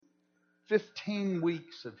15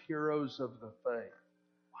 weeks of Heroes of the Faith.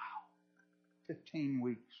 Wow. 15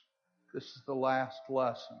 weeks. This is the last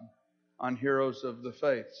lesson on Heroes of the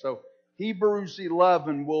Faith. So Hebrews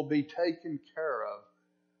 11 will be taken care of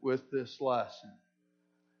with this lesson.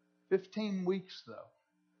 15 weeks though.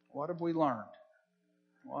 What have we learned?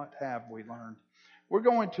 What have we learned? We're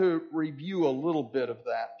going to review a little bit of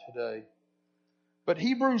that today. But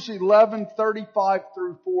Hebrews 11:35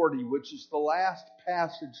 through 40, which is the last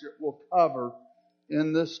passage that we'll cover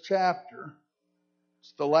in this chapter.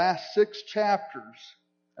 It's the last 6 chapters,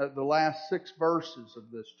 the last 6 verses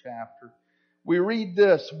of this chapter. We read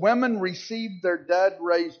this: women received their dead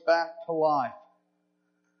raised back to life,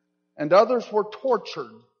 and others were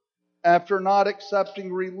tortured after not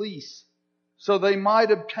accepting release, so they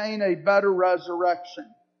might obtain a better resurrection.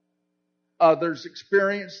 Others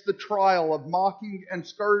experienced the trial of mocking and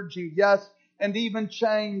scourging, yes, and even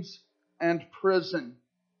chains and prison.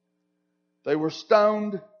 They were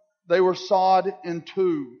stoned, they were sawed in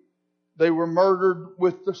two, they were murdered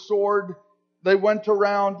with the sword, they went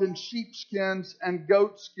around in sheepskins and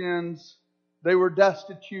goatskins, they were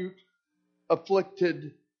destitute,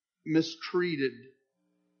 afflicted, mistreated.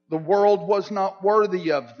 The world was not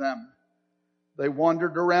worthy of them. They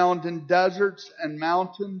wandered around in deserts and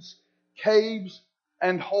mountains, caves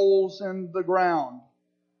and holes in the ground.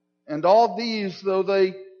 And all these,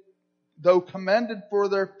 though commended for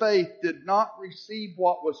their faith, did not receive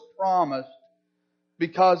what was promised,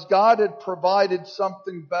 because God had provided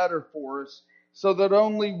something better for us, so that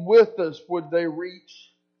only with us would they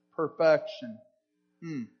reach perfection.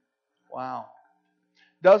 Wow.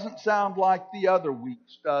 Doesn't sound like the other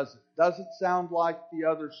weeks, does it? Doesn't sound like the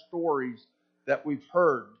other stories that we've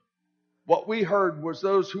heard. What we heard was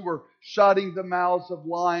those who were shutting the mouths of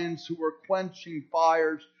lions, who were quenching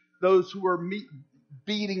fires, those who were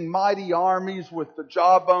beating mighty armies with the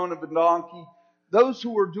jawbone of a donkey, those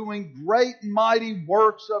who were doing great and mighty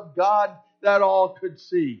works of God that all could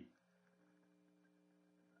see.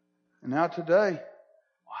 And now today,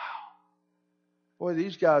 wow, boy,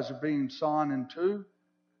 these guys are being sawn in two.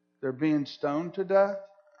 They're being stoned to death.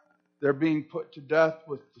 They're being put to death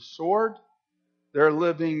with the sword. They're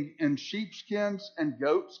living in sheepskins and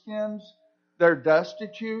goatskins. They're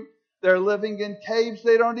destitute. They're living in caves.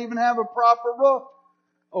 They don't even have a proper roof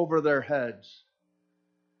over their heads.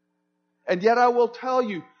 And yet I will tell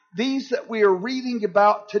you, these that we are reading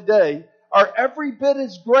about today are every bit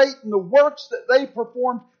as great in the works that they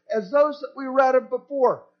performed as those that we read of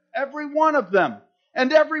before. Every one of them.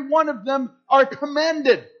 And every one of them are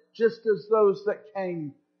commended, just as those that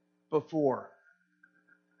came before.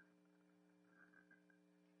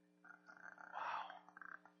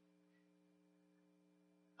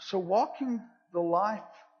 So walking the life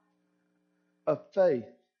of faith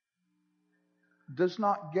does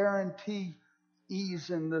not guarantee ease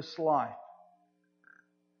in this life.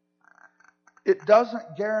 It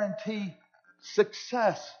doesn't guarantee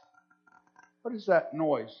success. What is that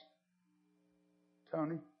noise,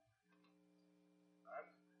 Tony? I'm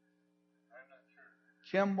not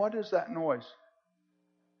sure. Kim, what is that noise?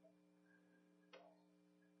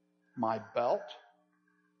 My belt?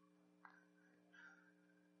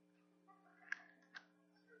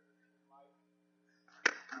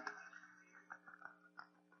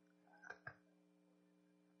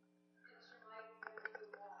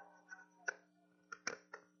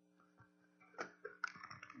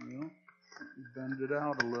 Well, bend it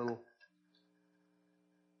out a little.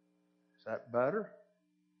 Is that better?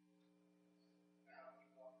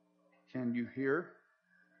 Can you hear?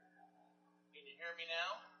 Can you hear me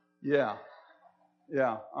now?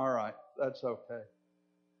 Yeah. All right. That's okay.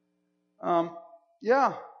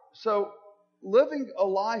 So living a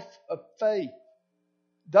life of faith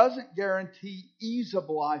doesn't guarantee ease of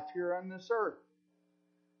life here on this earth.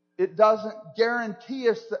 It doesn't guarantee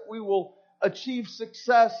us that we will achieve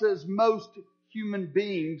success as most human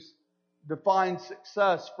beings define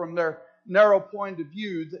success from their narrow point of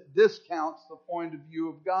view that discounts the point of view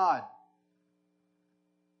of God.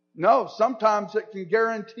 No, sometimes it can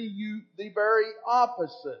guarantee you the very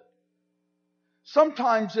opposite.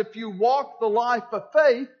 Sometimes if you walk the life of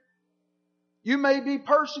faith, you may be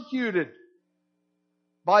persecuted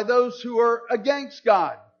by those who are against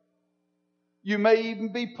God. You may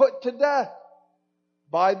even be put to death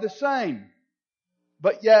by the same.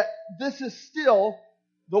 But yet, this is still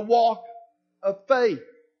the walk of faith.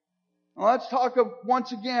 Now, let's talk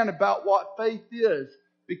once again about what faith is,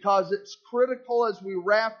 because it's critical as we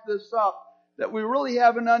wrap this up that we really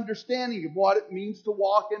have an understanding of what it means to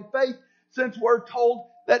walk in faith, since we're told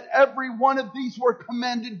that every one of these were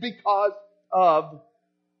commended because of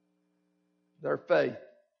their faith.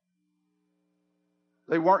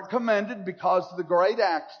 They weren't commended because of the great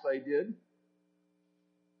acts they did.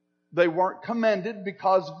 They weren't commended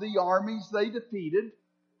because of the armies they defeated,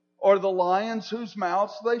 or the lions whose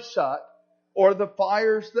mouths they shut, or the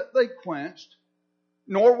fires that they quenched.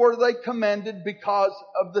 Nor were they commended because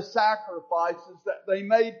of the sacrifices that they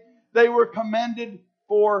made. They were commended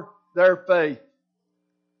for their faith.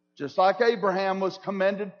 Just like Abraham was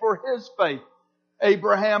commended for his faith.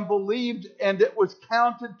 Abraham believed and it was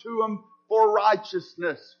counted to him for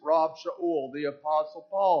righteousness. Rav Shaul, the Apostle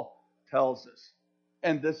Paul, tells us.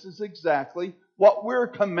 And this is exactly what we're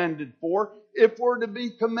commended for if we're to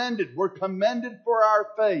be commended. We're commended for our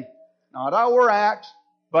faith. Not our acts,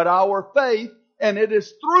 but our faith. And it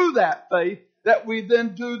is through that faith that we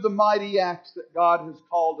then do the mighty acts that God has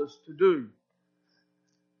called us to do.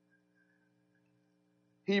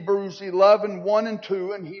 Hebrews 11, 1 and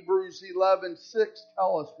 2 and Hebrews 11, 6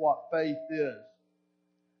 tell us what faith is.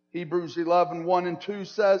 Hebrews 11, 1 and 2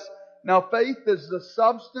 says, "Now faith is the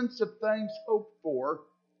substance of things hoped for,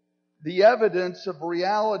 the evidence of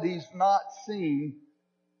realities not seen,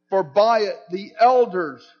 for by it the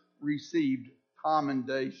elders received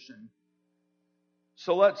commendation."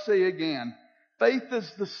 So let's see again. Faith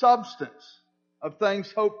is the substance of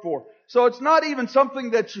things hoped for. So it's not even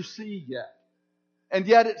something that you see yet. And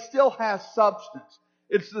yet it still has substance.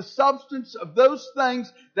 It's the substance of those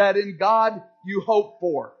things that in God you hope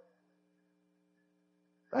for.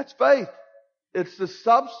 That's faith. It's the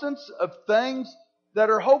substance of things that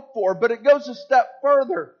are hoped for. But it goes a step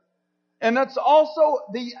further. And that's also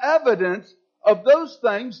the evidence of those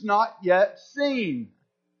things not yet seen.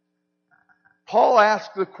 Paul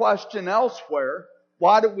asked the question elsewhere,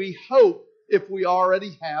 why do we hope if we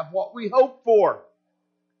already have what we hope for?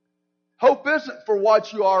 Hope isn't for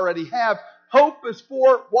what you already have. Hope is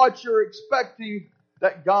for what you're expecting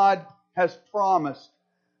that God has promised.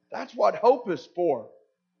 That's what hope is for.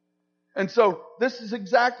 And so this is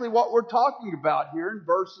exactly what we're talking about here in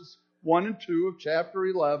verses 1 and 2 of chapter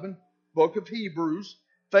 11, book of Hebrews.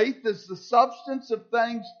 Faith is the substance of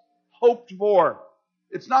things hoped for.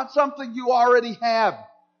 It's not something you already have.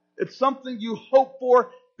 It's something you hope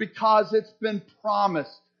for because it's been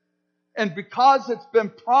promised. And because it's been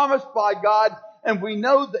promised by God, and we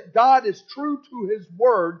know that God is true to His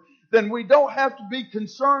Word, then we don't have to be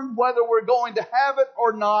concerned whether we're going to have it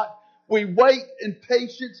or not. We wait in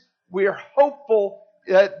patience. We are hopeful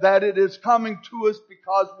that it is coming to us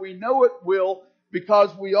because we know it will,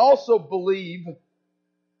 because we also believe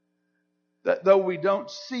that though we don't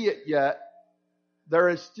see it yet, there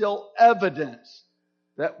is still evidence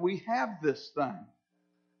that we have this thing.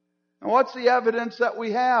 And what's the evidence that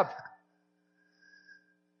we have?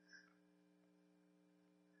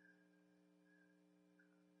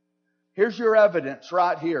 Here's your evidence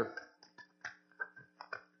right here.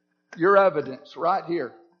 Your evidence right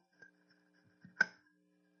here.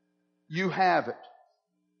 You have it.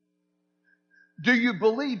 Do you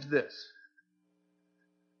believe this?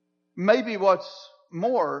 Maybe what's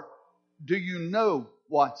more, do you know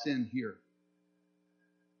what's in here?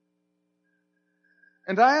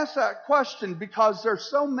 And I ask that question because there's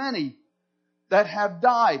so many that have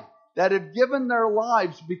died, that have given their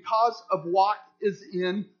lives because of what is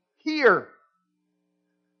in here.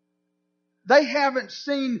 They haven't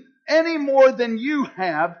seen any more than you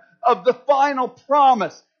have of the final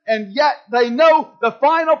promise. And yet they know the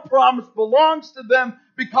final promise belongs to them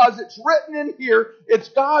because it's written in here. It's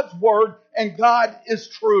God's Word and God is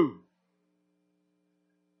true.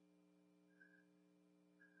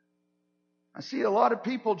 I see a lot of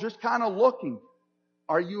people just kind of looking.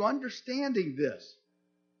 Are you understanding this?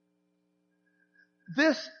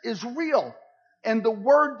 This is real. And the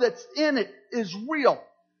Word that's in it is real.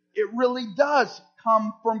 It really does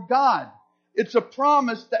come from God. It's a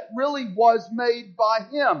promise that really was made by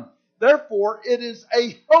Him. Therefore, it is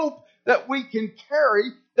a hope that we can carry,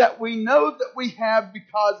 that we know that we have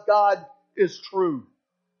because God is true.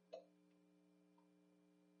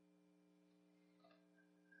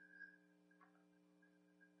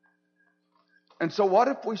 And so what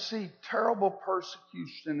if we see terrible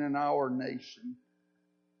persecution in our nation?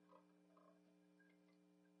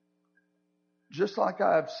 Just like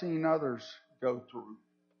I have seen others go through,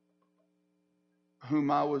 whom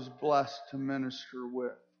I was blessed to minister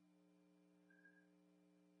with.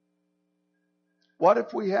 What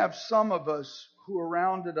if we have some of us who are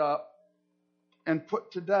rounded up and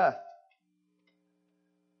put to death?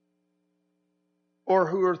 Or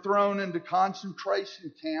who are thrown into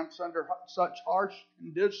concentration camps under such harsh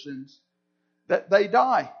conditions that they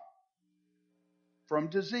die from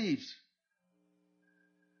disease?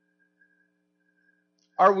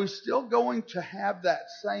 Are we still going to have that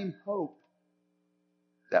same hope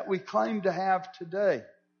that we claim to have today.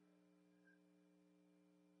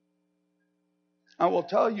 I will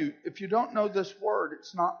tell you, if you don't know this word,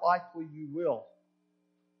 it's not likely you will.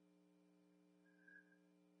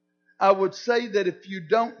 I would say that if you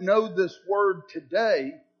don't know this word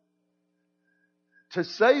today, to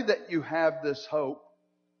say that you have this hope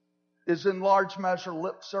is in large measure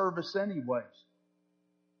lip service anyways.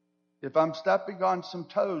 If I'm stepping on some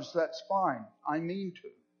toes, that's fine. I mean to.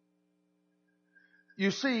 You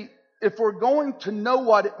see, if we're going to know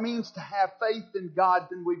what it means to have faith in God,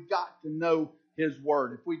 then we've got to know His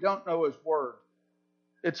Word. If we don't know His Word,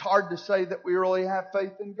 it's hard to say that we really have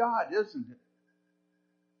faith in God, isn't it?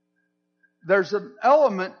 There's an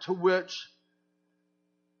element to which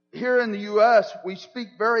here in the U.S. we speak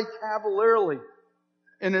very cavalierly.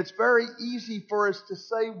 And it's very easy for us to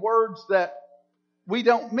say words that we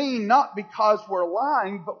don't mean, not because we're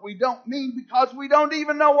lying, but we don't mean because we don't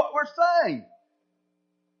even know what we're saying.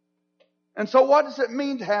 And so what does it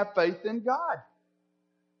mean to have faith in God?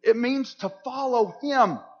 It means to follow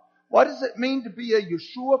Him. What does it mean to be a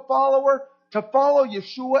Yeshua follower? To follow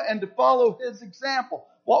Yeshua and to follow His example.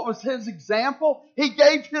 What was His example? He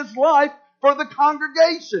gave His life for the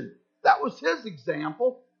congregation. That was His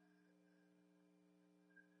example.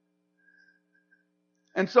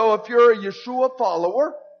 And so if you're a Yeshua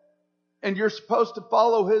follower and you're supposed to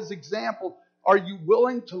follow His example, are you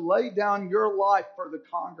willing to lay down your life for the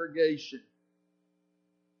congregation?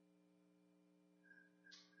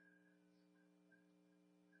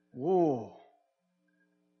 Whoa.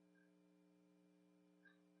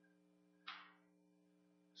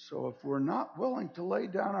 So if we're not willing to lay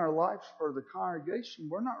down our lives for the congregation,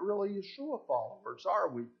 we're not really Yeshua followers, are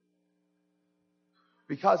we?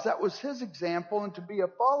 Because that was His example, and to be a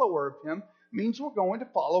follower of Him means we're going to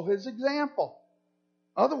follow His example.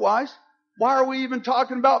 Otherwise, why are we even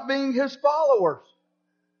talking about being His followers?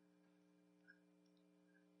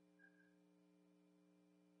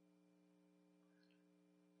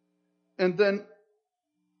 And then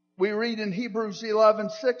we read in Hebrews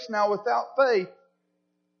 11:6, now without faith,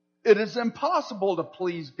 it is impossible to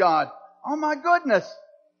please God. Oh my goodness.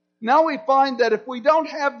 Now we find that if we don't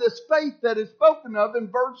have this faith that is spoken of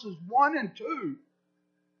in verses 1 and 2,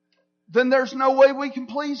 then there's no way we can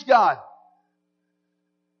please God.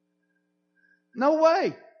 No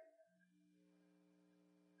way.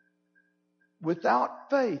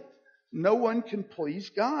 Without faith, no one can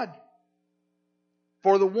please God.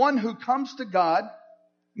 For the one who comes to God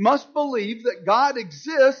must believe that God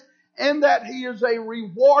exists and that He is a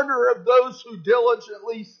rewarder of those who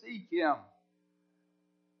diligently seek Him.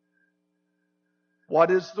 What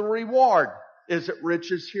is the reward? Is it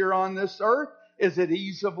riches here on this earth? Is it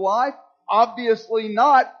ease of life? Obviously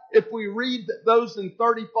not. If we read that those in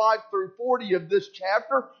 35 through 40 of this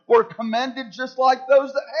chapter were commended just like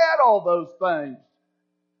those that had all those things.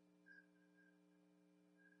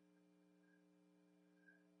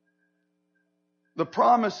 The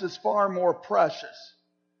promise is far more precious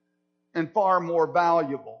and far more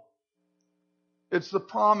valuable. It's the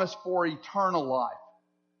promise for eternal life.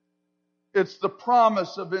 It's the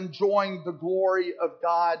promise of enjoying the glory of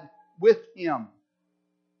God with Him.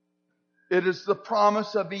 It is the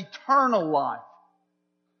promise of eternal life.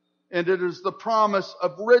 And it is the promise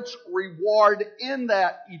of rich reward in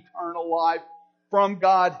that eternal life from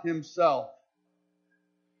God Himself.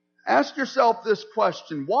 Ask yourself this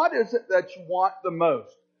question. What is it that you want the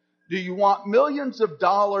most? Do you want millions of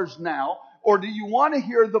dollars now? Or do you want to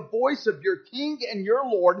hear the voice of your King and your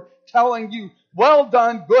Lord telling you, well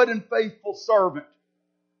done, good and faithful servant.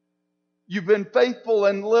 You've been faithful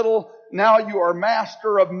in little, now you are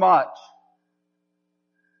master of much.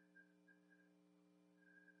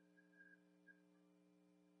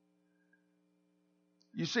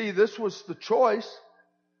 You see, this was the choice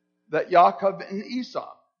that Jacob and Esau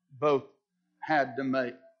both had to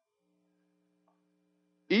make.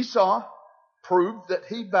 Esau proved that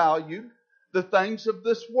he valued the things of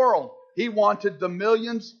this world. He wanted the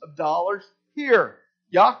millions of dollars here.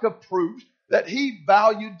 Jacob proved that he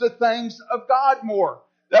valued the things of God more.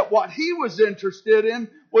 That what he was interested in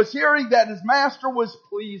was hearing that his master was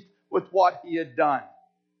pleased with what he had done.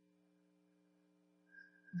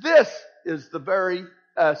 This is the very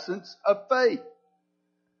essence of faith.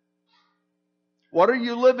 What are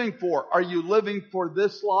you living for? Are you living for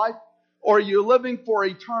this life? Or are you living for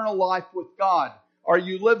eternal life with God? Are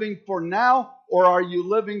you living for now, or are you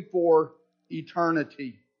living for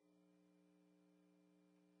eternity?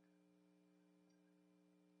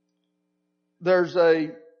 There's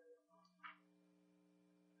a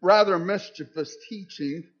rather mischievous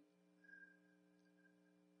teaching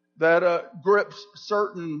that grips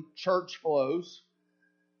certain church flows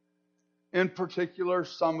In particular,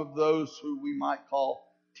 some of those who we might call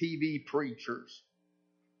TV preachers.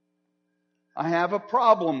 I have a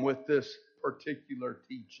problem with this particular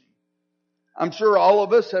teaching. I'm sure all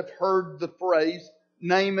of us have heard the phrase,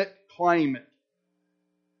 name it, claim it.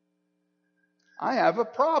 I have a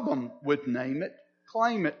problem with name it,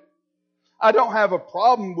 claim it. I don't have a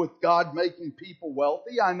problem with God making people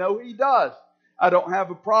wealthy. I know He does. I don't have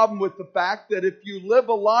a problem with the fact that if you live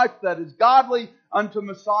a life that is godly unto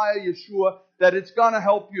Messiah Yeshua, that it's going to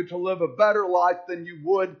help you to live a better life than you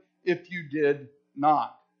would if you did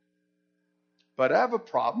not. But I have a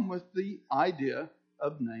problem with the idea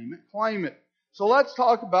of name it, claim it. So let's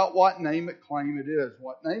talk about what name it, claim it is.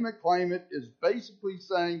 What name it, claim it is basically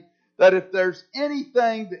saying that if there's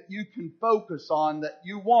anything that you can focus on that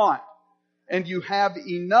you want, and you have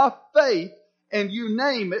enough faith, and you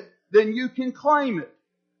name it, then you can claim it.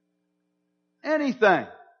 Anything.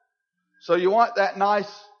 So you want that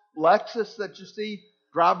nice Lexus that you see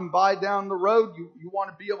driving by down the road, you want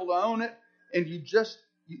to be able to own it, and you just,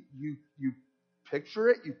 you picture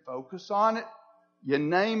it, you focus on it, you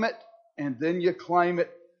name it, and then you claim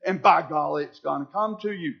it, and by golly, it's going to come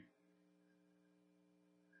to you.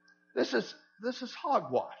 This is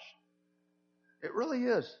hogwash. It really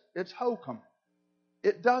is. It's hokum.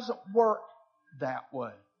 It doesn't work that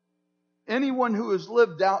way. Anyone who has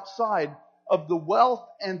lived outside of the wealth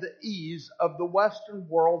and the ease of the Western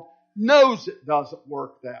world knows it doesn't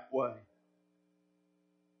work that way.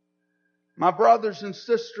 My brothers and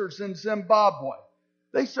sisters in Zimbabwe,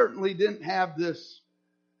 they certainly didn't have this,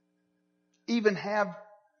 even have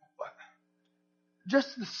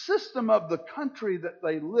just the system of the country that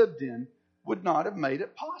they lived in would not have made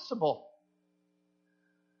it possible.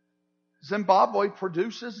 Zimbabwe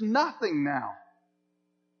produces nothing now.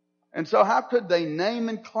 And so how could they name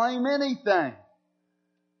and claim anything?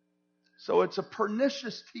 So it's a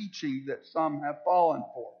pernicious teaching that some have fallen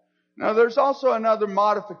for. Now there's also another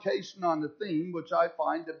modification on the theme which I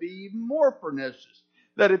find to be even more pernicious.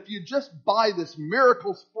 That if you just buy this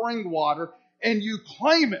miracle spring water and you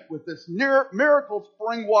claim it with this miracle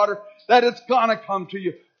spring water, that it's going to come to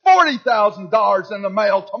you $40,000 in the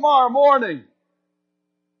mail tomorrow morning.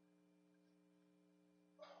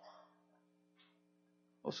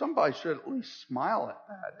 Well, somebody should at least smile at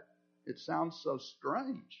that. It sounds so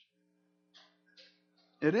strange.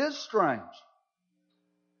 It is strange.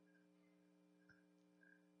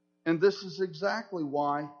 And this is exactly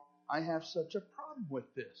why I have such a problem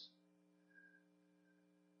with this.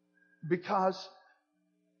 Because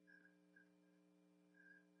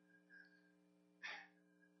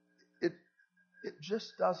it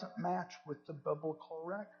just doesn't match with the biblical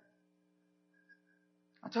record.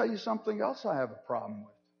 I'll tell you something else I have a problem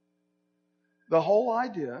with. The whole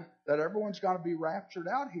idea that everyone's going to be raptured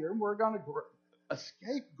out here and we're going to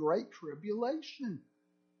escape great tribulation.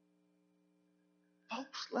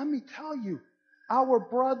 Folks, let me tell you, our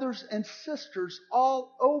brothers and sisters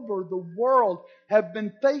all over the world have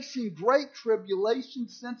been facing great tribulation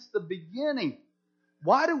since the beginning.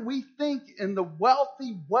 Why do we think in the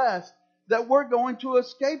wealthy West that we're going to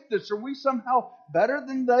escape this? Are we somehow better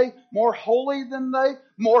than they, more holy than they,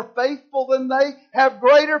 more faithful than they, have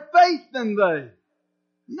greater faith than they?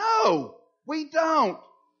 No, we don't.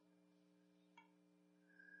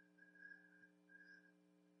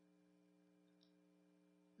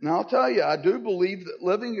 Now I'll tell you, I do believe that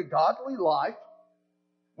living a godly life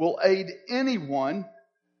will aid anyone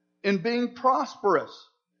in being prosperous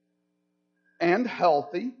and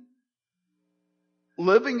healthy.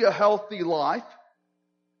 Living a healthy life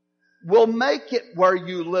will make it where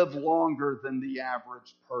you live longer than the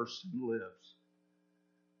average person lives.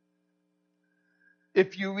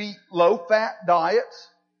 If you eat low-fat diets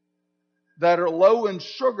that are low in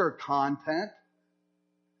sugar content,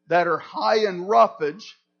 that are high in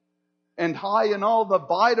roughage, and high in all the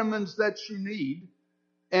vitamins that you need,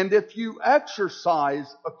 and if you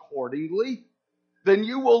exercise accordingly, then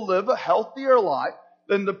you will live a healthier life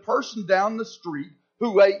than the person down the street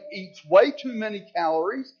who eats way too many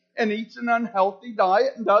calories and eats an unhealthy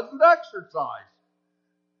diet and doesn't exercise.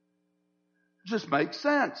 Just makes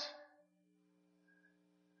sense.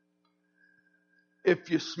 If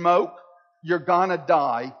you smoke, you're gonna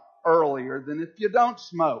die earlier than if you don't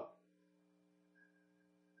smoke.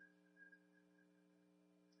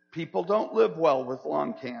 People don't live well with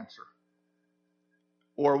lung cancer,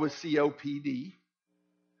 or with COPD,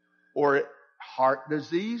 or heart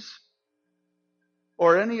disease,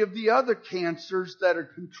 or any of the other cancers that are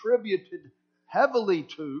contributed heavily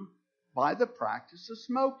to by the practice of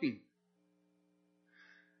smoking.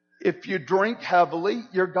 If you drink heavily,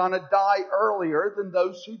 you're going to die earlier than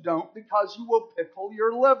those who don't, because you will pickle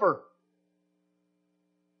your liver.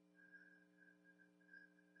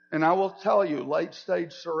 And I will tell you,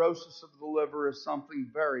 late-stage cirrhosis of the liver is something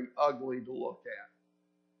very ugly to look at.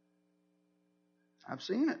 I've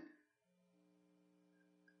seen it.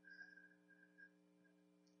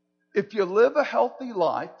 If you live a healthy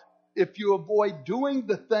life, if you avoid doing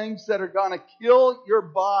the things that are going to kill your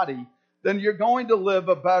body, then you're going to live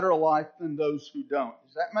a better life than those who don't.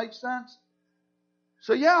 Does that make sense?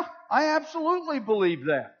 So yeah, I absolutely believe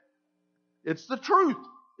that. It's the truth.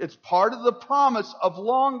 It's part of the promise of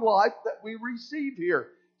long life that we receive here.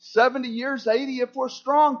 70 years, 80 if we're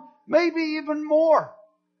strong, maybe even more.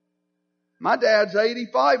 My dad's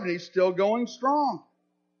 85 and he's still going strong.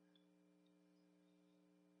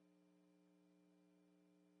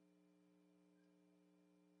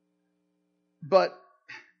 But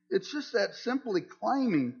it's just that simply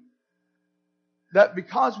claiming that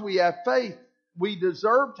because we have faith, we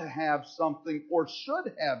deserve to have something or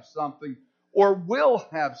should have something or will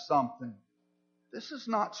have something. This is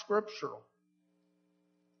not scriptural.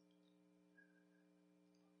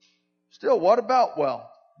 Still, what about wealth?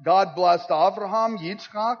 God blessed Abraham,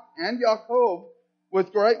 Yitzchak, and Jacob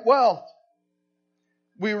with great wealth.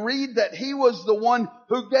 We read that he was the one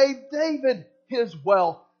who gave David his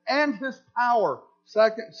wealth and his power. 2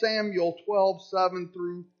 Samuel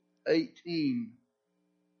 12:7-18.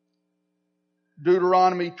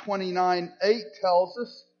 Deuteronomy 29:8 tells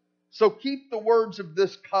us, so keep the words of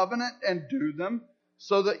this covenant and do them,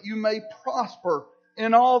 so that you may prosper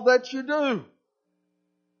in all that you do.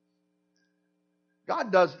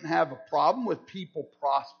 God doesn't have a problem with people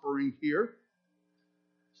prospering here.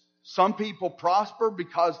 Some people prosper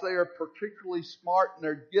because they are particularly smart and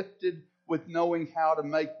they're gifted with knowing how to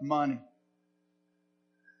make money.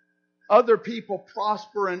 Other people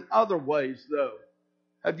prosper in other ways, though.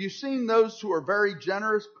 Have you seen those who are very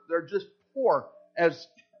generous, but they're just poor as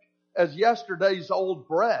yesterday's old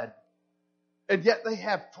bread? And yet they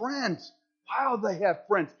have friends. Wow, they have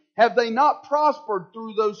friends. Have they not prospered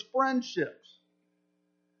through those friendships?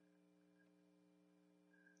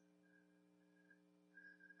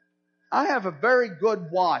 I have a very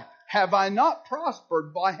good wife. Have I not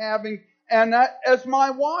prospered by having Annette as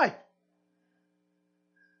my wife?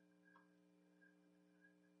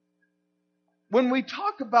 When we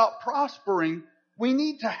talk about prospering, we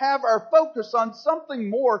need to have our focus on something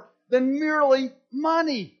more than merely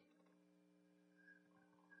money.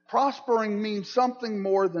 Prospering means something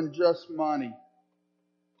more than just money.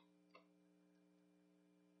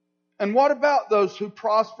 And what about those who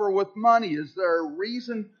prosper with money? Is there a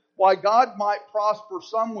reason why God might prosper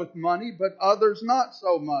some with money, but others not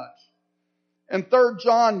so much? In 3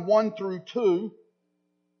 John 1-2,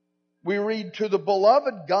 we read, to the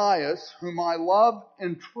beloved Gaius, whom I love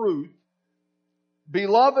in truth,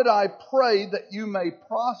 beloved, I pray that you may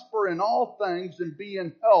prosper in all things and be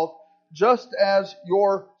in health, just as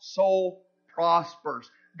your soul prospers.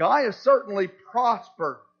 Gaius certainly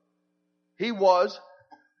prospered. He was,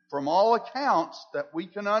 from all accounts that we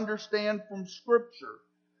can understand from Scripture,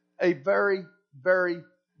 a very, very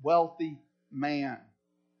wealthy man.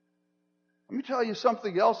 Let me tell you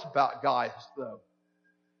something else about Gaius, though.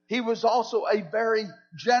 He was also a very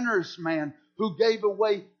generous man who gave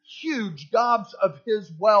away huge gobs of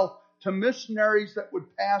his wealth to missionaries that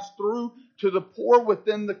would pass through, to the poor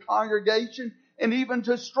within the congregation, and even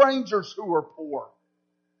to strangers who were poor.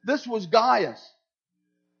 This was Gaius.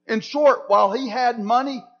 In short, while he had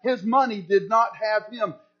money, his money did not have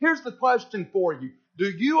him. Here's the question for you. Do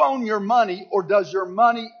you own your money, or does your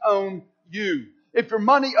money own you? If your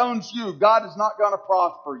money owns you, God is not going to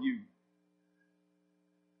prosper you.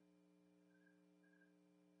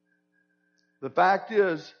 The fact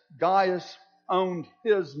is, Gaius owned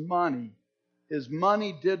his money. His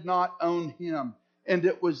money did not own him. And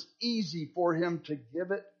it was easy for him to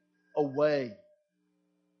give it away.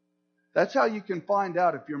 That's how you can find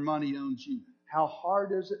out if your money owns you. How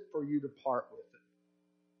hard is it for you to part with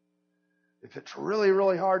it? If it's really,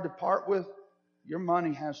 really hard to part with, your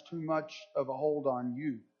money has too much of a hold on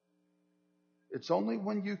you. It's only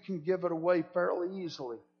when you can give it away fairly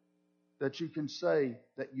easily that you can say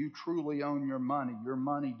that you truly own your money. Your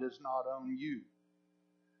money does not own you.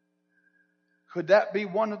 Could that be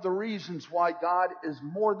one of the reasons why God is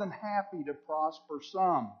more than happy to prosper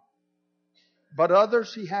some? But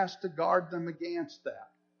others, He has to guard them against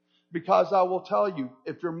that. Because I will tell you,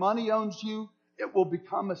 if your money owns you, it will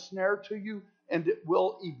become a snare to you and it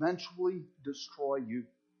will eventually destroy you.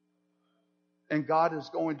 And God is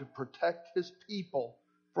going to protect His people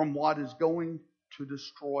from what is going to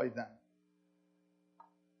destroy them.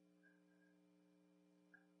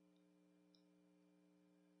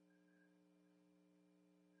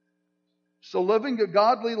 So living a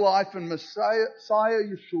godly life in Messiah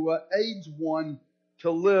Yeshua aids one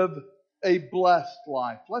to live a blessed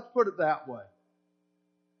life. Let's put it that way.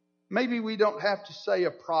 Maybe we don't have to say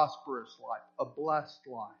a prosperous life, a blessed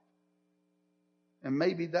life. And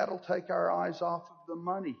maybe that'll take our eyes off of the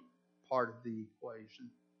money part of the equation.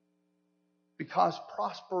 Because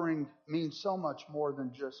prospering means so much more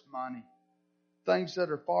than just money. Things that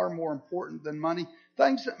are far more important than money.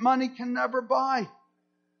 Things that money can never buy.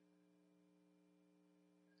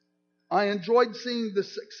 I enjoyed seeing the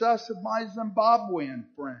success of my Zimbabwean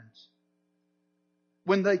friends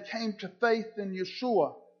when they came to faith in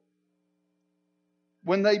Yeshua,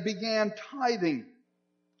 when they began tithing,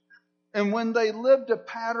 and when they lived a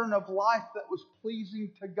pattern of life that was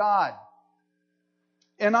pleasing to God.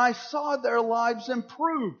 And I saw their lives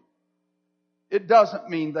improve. It doesn't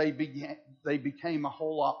mean they became a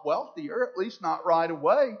whole lot wealthier, at least not right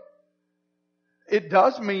away. It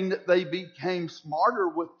does mean that they became smarter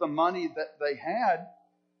with the money that they had.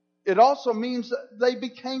 It also means that they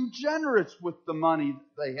became generous with the money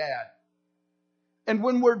that they had. And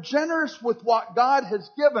when we're generous with what God has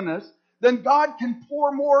given us, then God can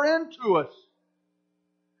pour more into us.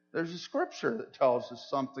 There's a scripture that tells us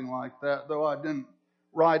something like that, though I didn't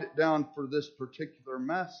write it down for this particular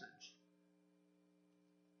message.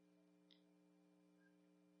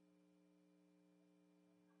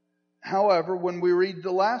 However, when we read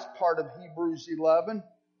the last part of Hebrews 11,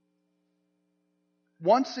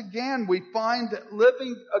 once again we find that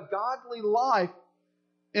living a godly life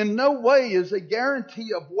in no way is a guarantee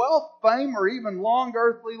of wealth, fame, or even long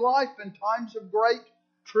earthly life in times of great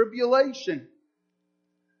tribulation.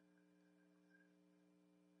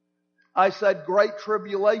 I said great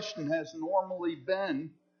tribulation has normally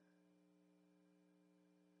been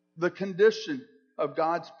the condition of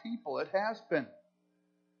God's people. It has been.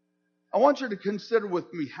 I want you to consider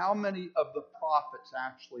with me how many of the prophets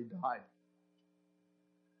actually died.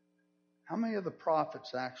 How many of the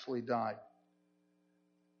prophets actually died?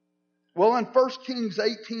 Well, in 1 Kings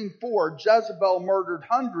 18:4, Jezebel murdered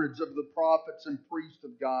hundreds of the prophets and priests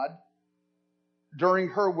of God during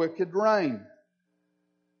her wicked reign.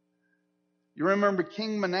 You remember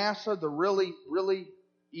King Manasseh, the really, really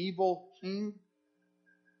evil king?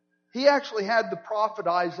 He actually had the prophet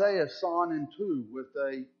Isaiah sawn in two with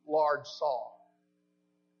a large saw.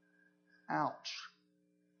 Ouch.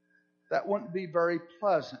 That wouldn't be very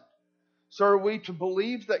pleasant. So are we to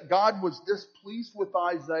believe that God was displeased with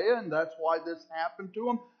Isaiah and that's why this happened to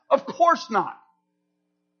him? Of course not.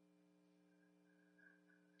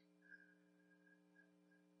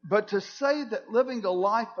 But to say that living a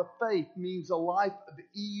life of faith means a life of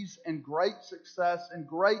ease and great success and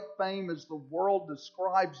great fame as the world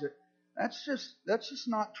describes it, that's just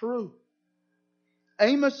not true.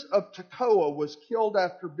 Amos of Tekoa was killed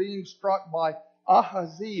after being struck by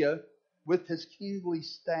Ahaziah with his kingly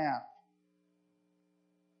staff.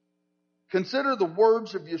 Consider the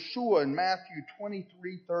words of Yeshua in Matthew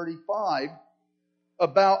 23:35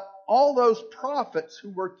 about all those prophets who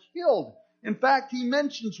were killed. In fact, he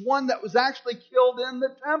mentions one that was actually killed in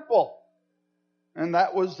the temple. And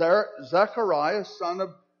that was Zechariah, son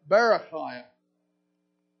of Berechiah.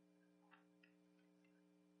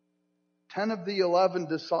 10 of the 11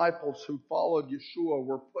 disciples who followed Yeshua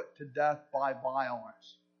were put to death by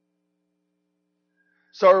violence.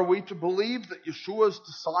 So are we to believe that Yeshua's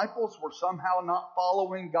disciples were somehow not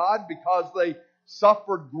following God because they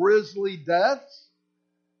suffered grisly deaths?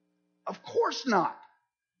 Of course not.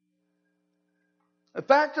 The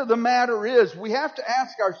fact of the matter is, we have to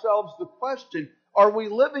ask ourselves the question, are we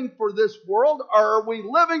living for this world, or are we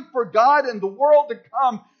living for God and the world to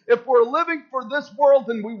come? If we're living for this world,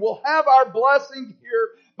 then we will have our blessing here.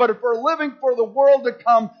 But if we're living for the world to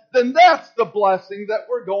come, then that's the blessing that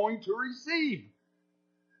we're going to receive.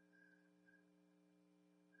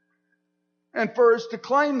 And for us to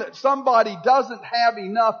claim that somebody doesn't have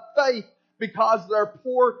enough faith because they're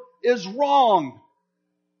poor is wrong.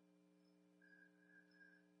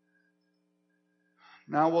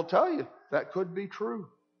 Now, we'll tell you, that could be true.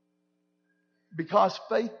 Because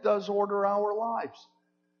faith does order our lives.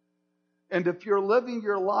 And if you're living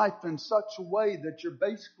your life in such a way that you're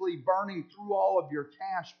basically burning through all of your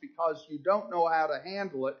cash because you don't know how to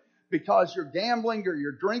handle it, because you're gambling or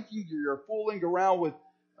you're drinking or you're fooling around with,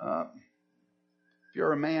 if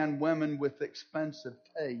you're a man, women with expensive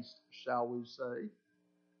taste, shall we say,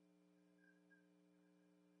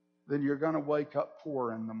 then you're going to wake up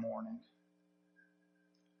poor in the morning.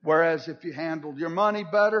 Whereas if you handled your money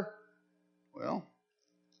better, well,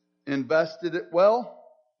 invested it well,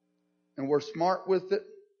 and were smart with it,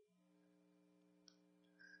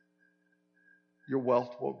 your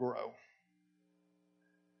wealth will grow.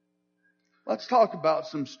 Let's talk about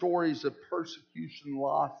some stories of persecution,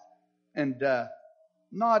 loss, and death.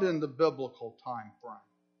 Not in the biblical time frame,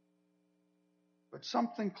 but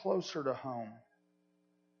something closer to home.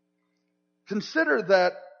 Consider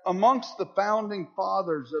that amongst the founding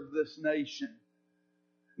fathers of this nation,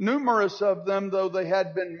 numerous of them, though they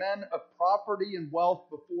had been men of property and wealth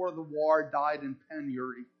before the war, died in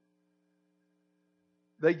penury.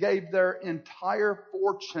 They gave their entire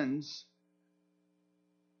fortunes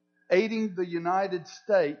aiding the United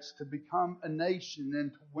States to become a nation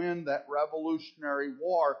and to win that Revolutionary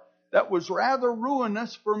War that was rather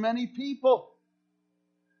ruinous for many people.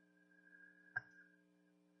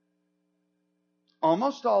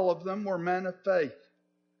 Almost all of them were men of faith.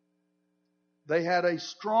 They had a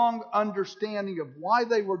strong understanding of why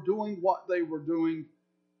they were doing what they were doing,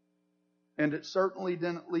 and it certainly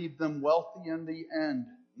didn't leave them wealthy in the end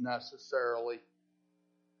necessarily.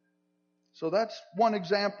 So that's one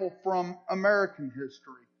example from American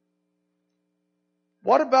history.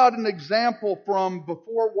 What about an example from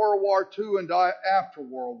before World War II and after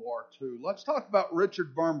World War II? Let's talk about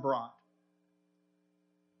Richard Wurmbrand.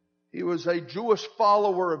 He was a Jewish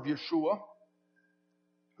follower of Yeshua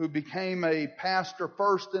who became a pastor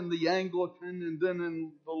first in the Anglican and then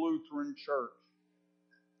in the Lutheran Church.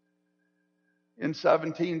 In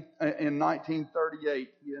 1938,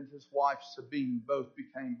 he and his wife Sabine both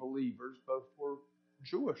became believers. Both were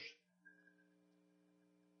Jewish.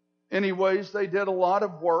 Anyways, they did a lot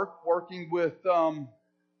of work working with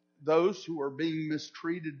those who were being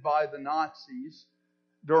mistreated by the Nazis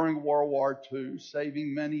during World War II,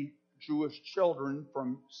 saving many Jewish children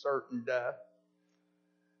from certain death.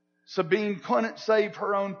 Sabine couldn't save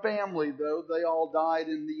her own family, though. They all died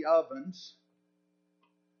in the ovens.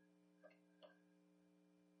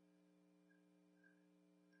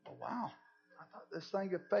 Wow, I thought this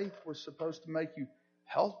thing of faith was supposed to make you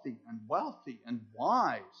healthy and wealthy and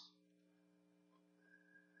wise.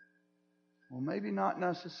 Well, maybe not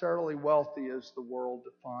necessarily wealthy as the world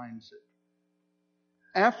defines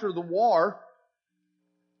it. After the war,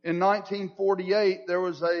 in 1948, there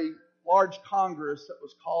was a large congress that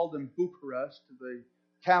was called in Bucharest, the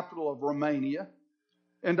capital of Romania.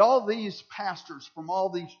 And all these pastors from all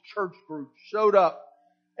these church groups showed up,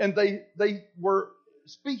 and they were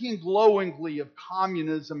speaking glowingly of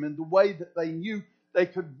communism and the way that they knew they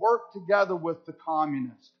could work together with the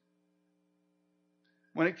communists.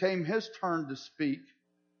 When it came his turn to speak,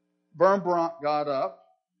 Wurmbrand got up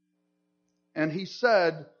and he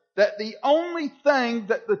said that the only thing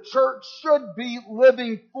that the church should be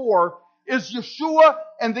living for is Yeshua,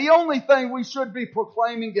 and the only thing we should be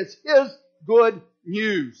proclaiming is His good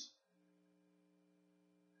news.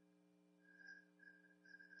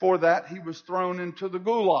 For that, he was thrown into the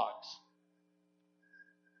gulags.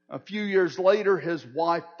 A few years later, his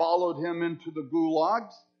wife followed him into the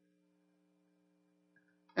gulags.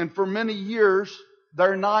 And for many years,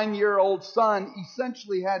 their 9-year-old son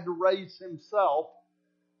essentially had to raise himself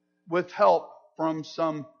with help from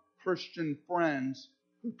some Christian friends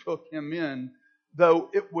who took him in, though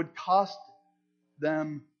it would cost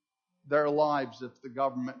them their lives if the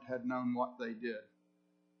government had known what they did.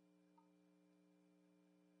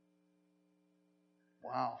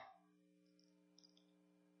 Wow.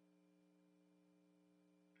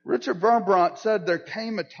 Richard Wurmbrand said there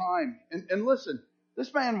came a time, and listen,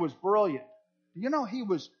 this man was brilliant. Do you know he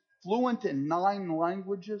was fluent in 9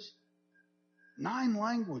 languages? 9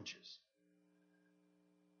 languages.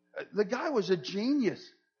 The guy was a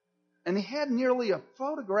genius, and he had nearly a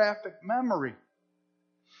photographic memory.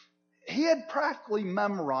 He had practically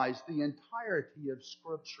memorized the entirety of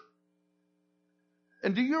Scripture.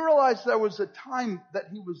 And do you realize there was a time that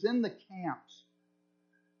he was in the camps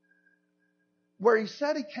where he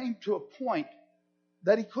said he came to a point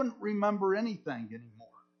that he couldn't remember anything anymore.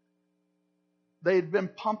 They had been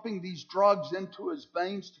pumping these drugs into his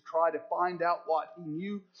veins to try to find out what he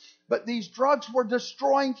knew, but these drugs were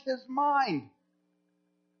destroying his mind.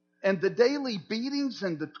 And the daily beatings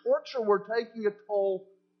and the torture were taking a toll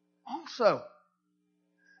also.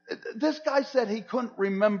 This guy said he couldn't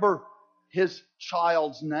remember his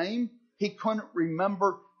child's name. He couldn't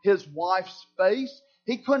remember his wife's face.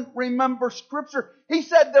 He couldn't remember Scripture. He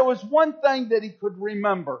said there was one thing that he could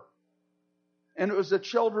remember, and it was a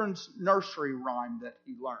children's nursery rhyme that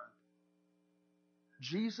he learned.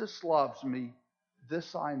 Jesus loves me,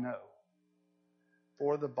 this I know,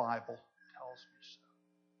 for the Bible tells me so.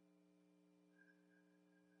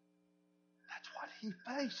 That's what he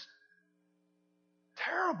faced.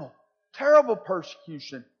 Terrible, terrible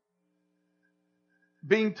persecution.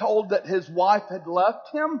 Being told that his wife had left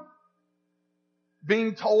him.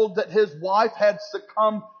 Being told that his wife had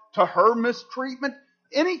succumbed to her mistreatment.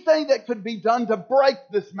 Anything that could be done to break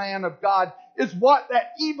this man of God is what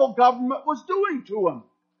that evil government was doing to him.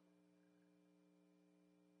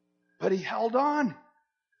 But he held on.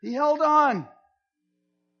 He held on.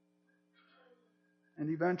 And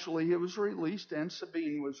eventually he was released, and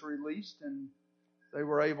Sabine was released, and they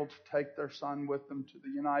were able to take their son with them to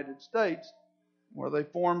the United States, where they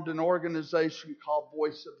formed an organization called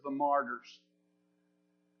Voice of the Martyrs.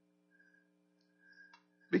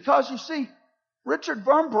 Because you see, Richard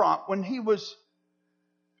Wurmbrand,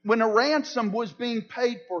 when a ransom was being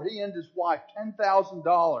paid for he and his wife,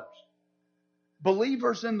 $10,000,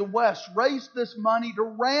 believers in the West raised this money to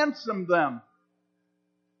ransom them.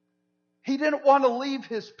 He didn't want to leave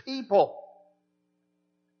his people.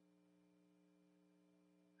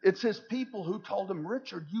 It's his people who told him,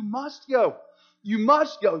 Richard, you must go. You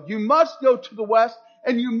must go. You must go to the West,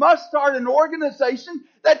 and you must start an organization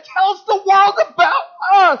that tells the world about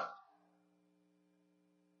us.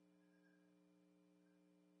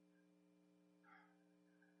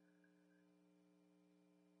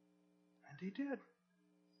 And he did.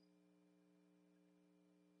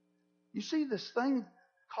 You see, this thing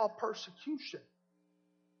called persecution,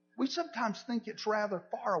 we sometimes think it's rather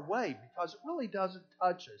far away because it really doesn't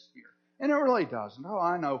touch us here. And it really doesn't. Oh,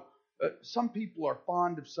 I know. Some people are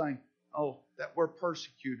fond of saying, that we're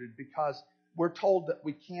persecuted because we're told that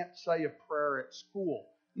we can't say a prayer at school.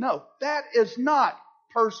 No, that is not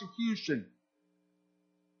persecution.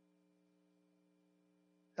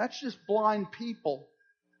 That's just blind people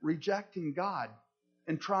rejecting God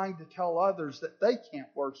and trying to tell others that they can't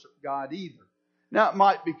worship God either. Now, it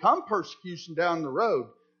might become persecution down the road,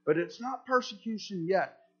 but it's not persecution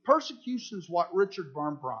yet. Persecution is what Richard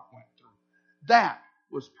Wurmbrand went through. That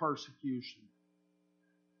was persecution.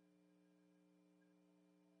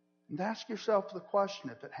 And ask yourself the question,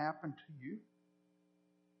 if it happened to you,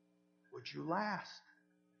 would you last?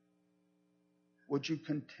 Would you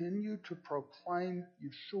continue to proclaim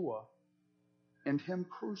Yeshua and Him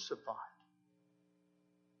crucified?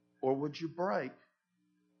 Or would you break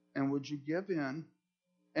and would you give in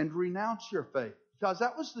and renounce your faith? Because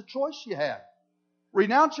that was the choice you had.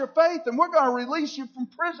 Renounce your faith and we're going to release you from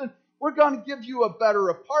prison. We're going to give you a better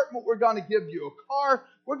apartment. We're going to give you a car.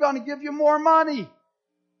 We're going to give you more money.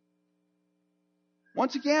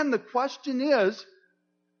 Once again, the question is,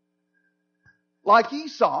 like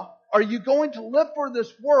Esau, are you going to live for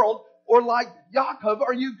this world? Or like Yaakov,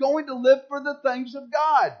 are you going to live for the things of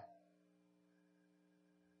God?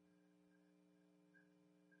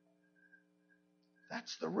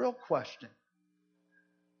 That's the real question.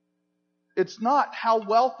 It's not how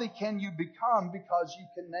wealthy can you become because you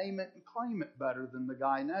can name it and claim it better than the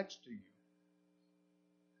guy next to you.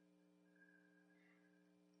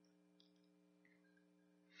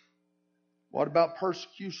 What about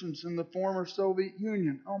persecutions in the former Soviet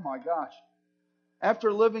Union? Oh my gosh.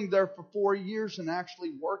 After living there for 4 years and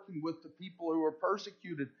actually working with the people who were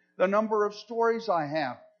persecuted, the number of stories I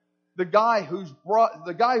have. The guy who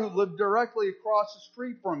lived directly across the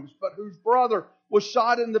street from us, but whose brother was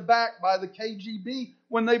shot in the back by the KGB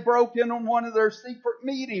when they broke in on one of their secret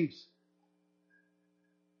meetings.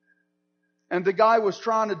 And the guy was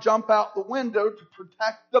trying to jump out the window to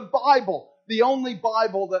protect the Bible, the only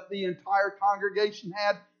Bible that the entire congregation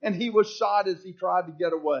had, and he was shot as he tried to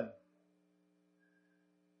get away.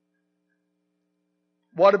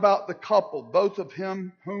 What about the couple, both of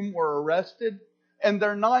whom were arrested, and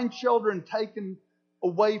their 9 children taken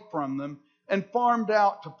away from them and farmed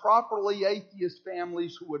out to properly atheist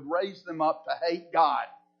families who would raise them up to hate God?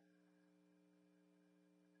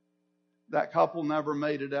 That couple never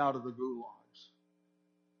made it out of the gulags.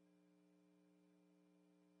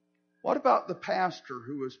 What about the pastor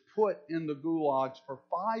who was put in the gulags for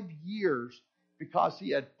 5 years because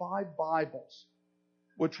he had 5 Bibles,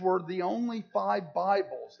 which were the only 5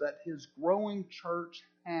 Bibles that his growing church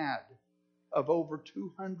had of over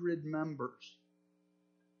 200 members?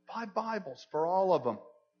 5 Bibles for all of them.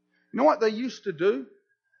 You know what they used to do?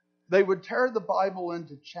 They would tear the Bible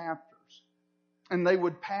into chapters and they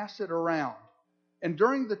would pass it around. And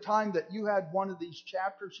during the time that you had one of these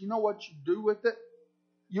chapters, you know what you do with it?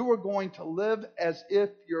 You were going to live as if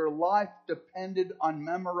your life depended on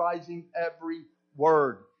memorizing every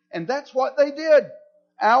word. And that's what they did.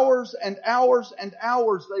 Hours and hours and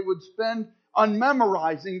hours they would spend on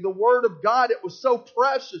memorizing the Word of God. It was so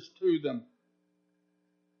precious to them.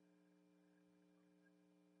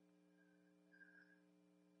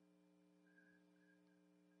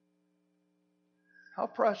 How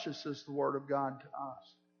precious is the Word of God to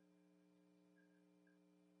us?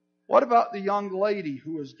 What about the young lady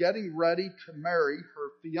who was getting ready to marry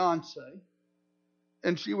her fiancé,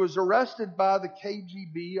 And she was arrested by the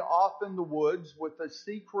KGB off in the woods with a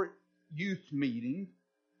secret youth meeting.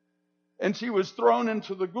 And she was thrown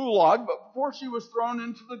into the gulag. But before she was thrown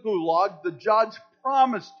into the gulag, the judge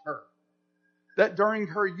promised her that during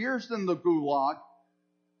her years in the gulag,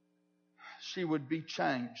 she would be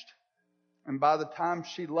changed. And by the time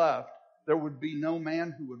she left, there would be no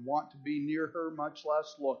man who would want to be near her, much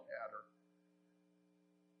less look at her.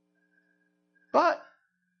 But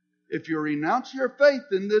if you renounce your faith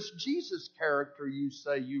in this Jesus character you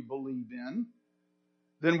say you believe in,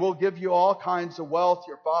 then we'll give you all kinds of wealth.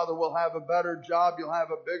 Your father will have a better job. You'll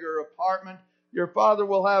have a bigger apartment. Your father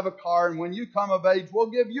will have a car. And when you come of age,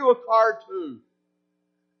 we'll give you a car too.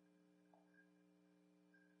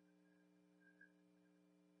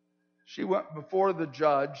 She went before the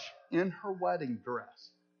judge in her wedding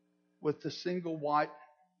dress with the single white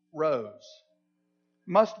rose.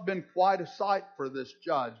 Must have been quite a sight for this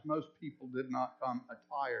judge. Most people did not come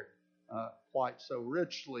attired quite so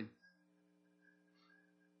richly.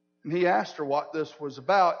 And he asked her what this was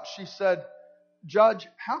about. She said, "Judge,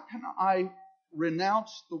 how can I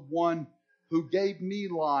renounce the one who gave me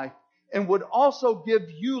life and would also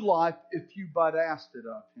give you life if you but asked it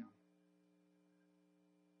of him?"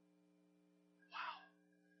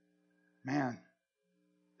 Wow. Man,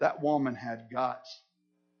 that woman had guts.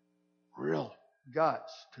 Real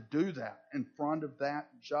guts to do that in front of that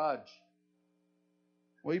judge.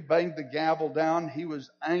 We banged the gavel down. He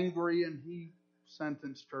was angry and he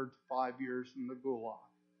sentenced her to 5 years in the gulag.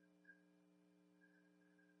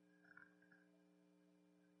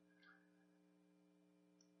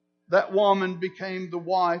 That woman became the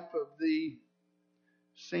wife of the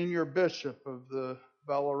senior bishop of the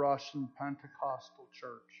Belarusian Pentecostal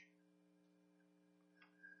Church.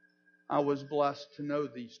 I was blessed to know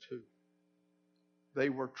these two. They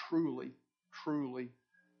were truly, truly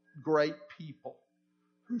great people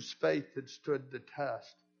whose faith had stood the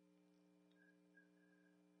test.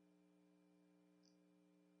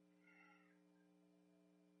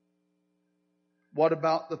 What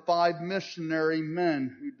about the 5 missionary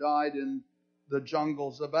men who died in the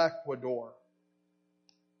jungles of Ecuador?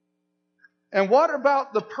 And what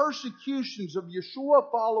about the persecutions of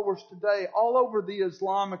Yeshua followers today all over the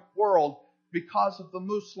Islamic world because of the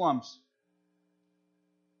Muslims?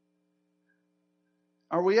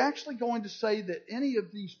 Are we actually going to say that any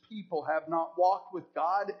of these people have not walked with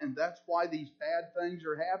God and that's why these bad things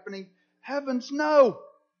are happening? Heavens, no!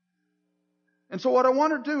 And so what I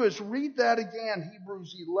want to do is read that again,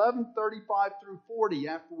 Hebrews 11:35 through 40,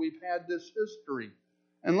 after we've had this history.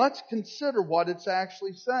 And let's consider what it's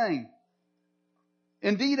actually saying.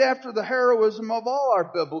 Indeed, after the heroism of all our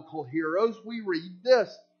biblical heroes, we read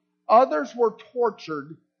this: others were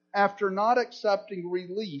tortured after not accepting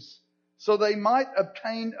release, so they might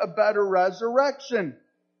obtain a better resurrection.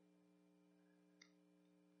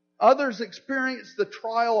 Others experienced the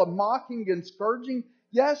trial of mocking and scourging,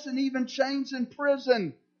 yes, and even chains in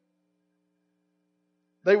prison.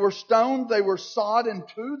 They were stoned, they were sawed in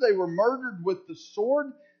two, they were murdered with the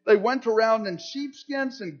sword. They went around in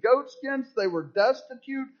sheepskins and goatskins. They were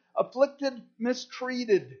destitute, afflicted,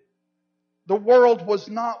 mistreated. The world was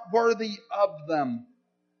not worthy of them.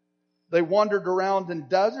 They wandered around in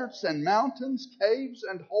deserts and mountains, caves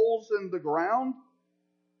and holes in the ground.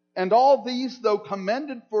 And all these, though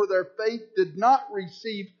commended for their faith, did not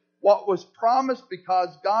receive what was promised because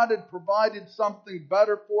God had provided something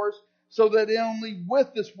better for us, so that only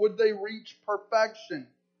with this would they reach perfection.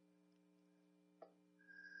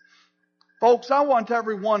 Folks, I want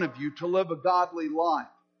every one of you to live a godly life.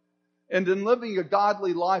 And in living a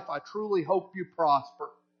godly life, I truly hope you prosper.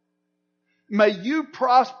 May you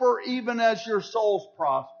prosper even as your souls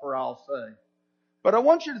prosper, I'll say. But I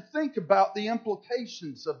want you to think about the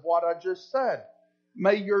implications of what I just said.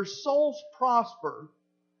 May your souls prosper.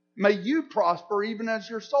 May you prosper even as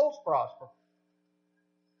your souls prosper.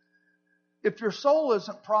 If your soul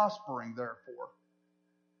isn't prospering, therefore,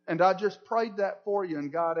 and I just prayed that for you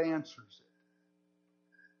and God answers it,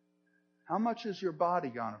 how much is your body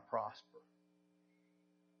going to prosper?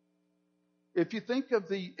 If you think of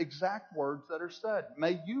the exact words that are said,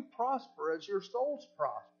 may you prosper as your souls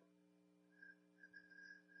prosper.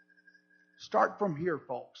 Start from here,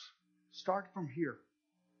 folks. Start from here.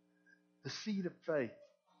 The seed of faith.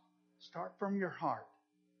 Start from your heart.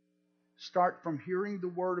 Start from hearing the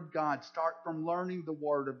Word of God. Start from learning the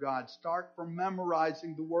Word of God. Start from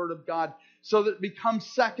memorizing the Word of God so that it becomes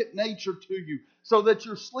second nature to you. So that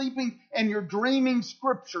you're sleeping and you're dreaming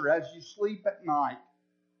Scripture as you sleep at night.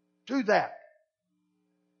 Do that.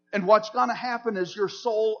 And what's going to happen is your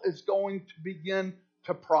soul is going to begin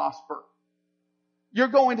to prosper. You're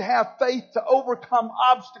going to have faith to overcome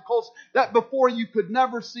obstacles that before you could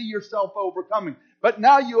never see yourself overcoming. But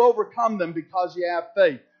now you overcome them because you have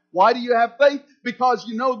faith. Why do you have faith? Because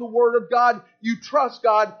you know the Word of God, you trust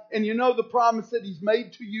God, and you know the promise that He's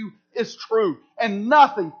made to you is true. And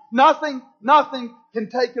nothing can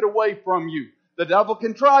take it away from you. The devil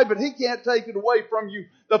can try, but he can't take it away from you.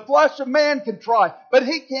 The flesh of man can try, but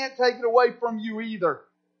he can't take it away from you either.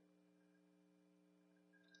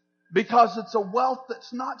 Because it's a wealth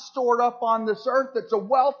that's not stored up on this earth. It's a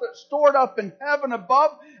wealth that's stored up in heaven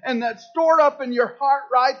above, and that's stored up in your heart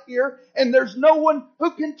right here. And there's no one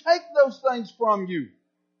who can take those things from you.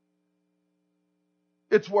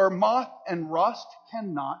 It's where moth and rust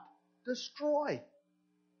cannot destroy.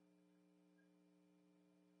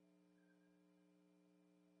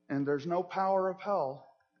 And there's no power of hell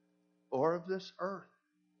or of this earth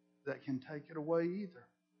that can take it away either.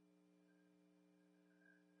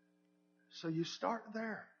 So you start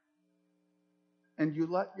there. And you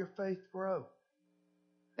let your faith grow.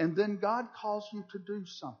 And then God calls you to do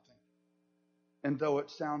something. And though it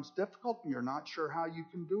sounds difficult and you're not sure how you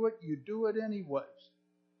can do it, you do it anyways.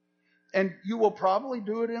 And you will probably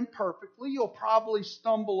do it imperfectly. You'll probably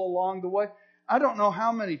stumble along the way. I don't know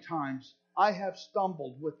how many times I have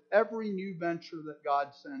stumbled with every new venture that God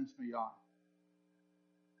sends me on.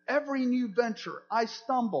 Every new venture, I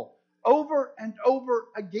stumble over and over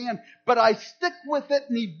again. But I stick with it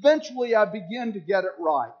and eventually I begin to get it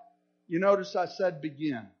right. You notice I said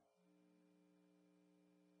begin.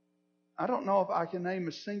 I don't know if I can name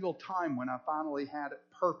a single time when I finally had it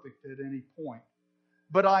perfect at any point.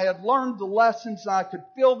 But I had learned the lessons and I could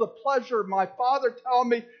feel the pleasure of my Father telling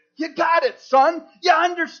me, you got it, son. You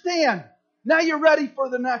understand. Now you're ready for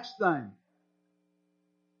the next thing.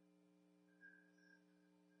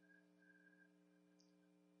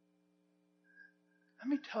 Let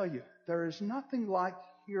me tell you, there is nothing like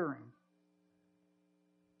hearing,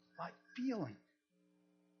 like feeling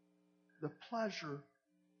the pleasure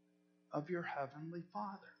of your Heavenly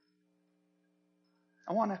Father.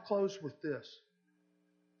 I want to close with this.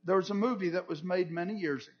 There was a movie that was made many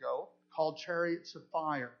years ago called Chariots of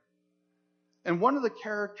Fire. And one of the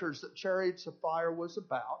characters that Chariots of Fire was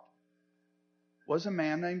about was a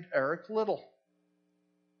man named Eric Liddell.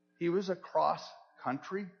 He was a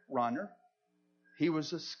cross-country runner. He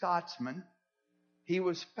was a Scotsman. He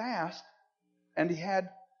was fast, and he had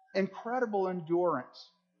incredible endurance.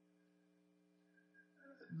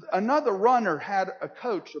 Another runner had a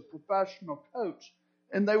coach, a professional coach,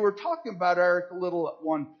 and they were talking about Eric Liddell at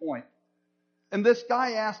one point. And this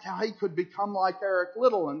guy asked how he could become like Eric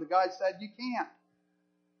Liddell, and the guy said, you can't.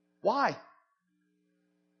 Why?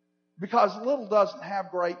 Because Liddell doesn't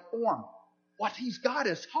have great form. What he's got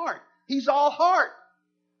is heart. He's all heart.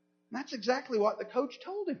 And that's exactly what the coach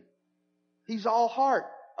told him. He's all heart.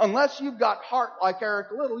 Unless you've got heart like Eric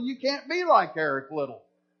Liddell, you can't be like Eric Liddell.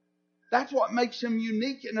 That's what makes him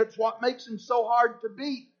unique, and it's what makes him so hard to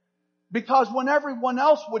beat. Because when everyone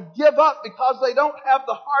else would give up because they don't have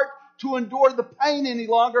the heart to endure the pain any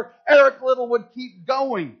longer, Eric Liddell would keep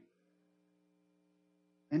going.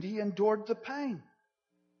 And he endured the pain.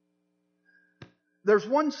 There's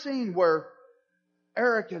one scene where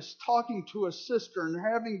Eric is talking to his sister and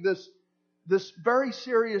having this very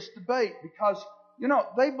serious debate because,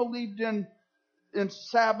 they believed in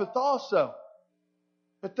Sabbath also.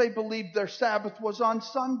 But they believed their Sabbath was on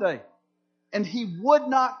Sunday. And he would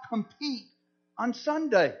not compete on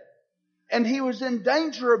Sunday. And he was in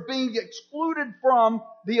danger of being excluded from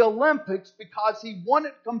the Olympics because he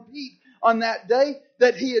wouldn't compete on that day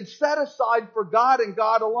that he had set aside for God and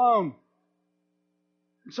God alone.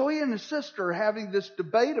 So he and his sister are having this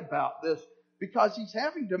debate about this because he's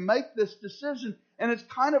having to make this decision. And it's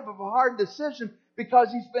kind of a hard decision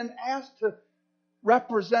because he's been asked to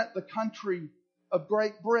represent the country of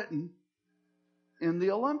Great Britain in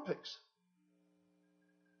the Olympics.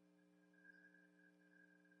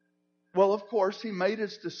 Well, of course, he made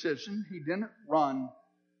his decision. He didn't run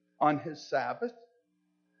on his Sabbath.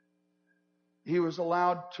 He was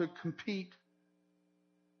allowed to compete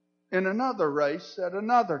in another race at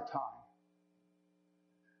another time.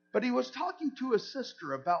 But he was talking to his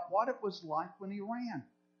sister about what it was like when he ran.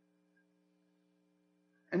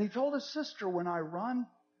 And he told his sister, when I run,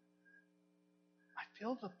 I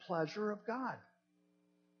feel the pleasure of God.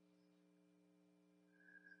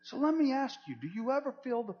 So let me ask you, do you ever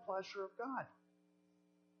feel the pleasure of God?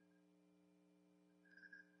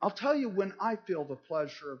 I'll tell you when I feel the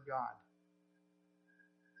pleasure of God.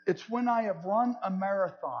 It's when I have run a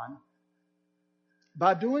marathon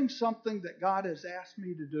by doing something that God has asked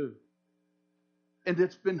me to do. And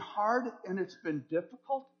it's been hard and it's been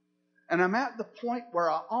difficult. And I'm at the point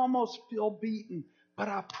where I almost feel beaten, but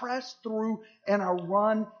I press through and I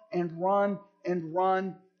run and run and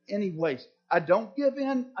run anyways. I don't give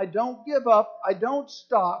in. I don't give up. I don't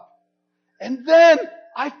stop. And then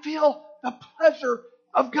I feel the pleasure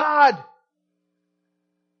of God.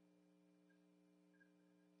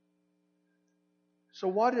 So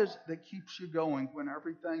what is it that keeps you going when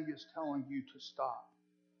everything is telling you to stop?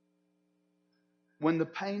 When the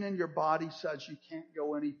pain in your body says you can't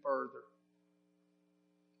go any further?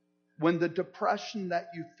 When the depression that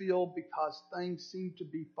you feel because things seem to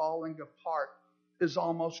be falling apart is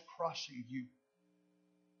almost crushing you?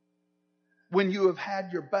 When you have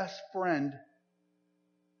had your best friend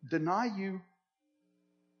deny you?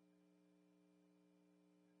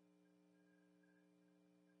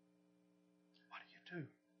 What do?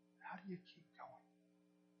 How do you keep going?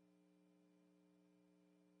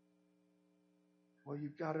 Well,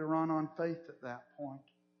 you've got to run on faith at that point.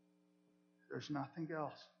 There's nothing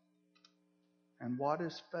else. And what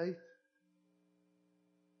is faith?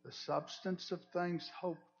 The substance of things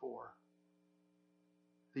hoped for,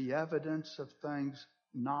 the evidence of things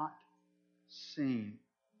not seen.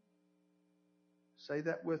 Say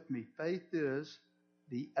that with me. Faith is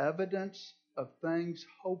the evidence of things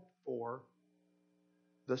hoped for,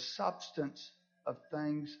 the substance of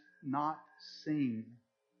things not seen.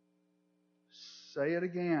 Say it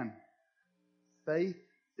again. Faith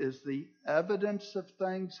is the evidence of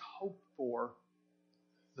things hoped for,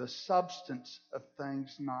 the substance of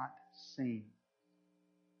things not seen.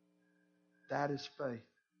 That is faith.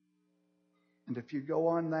 And if you go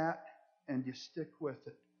on that and you stick with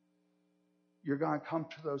it, you're going to come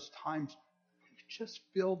to those times when you just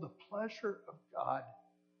feel the pleasure of God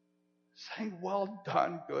saying, "Well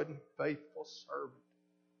done, good and faithful servant."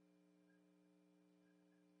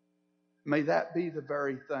 May that be the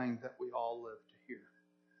very thing that we all live to hear.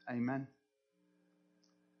 Amen.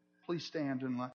 Please stand and let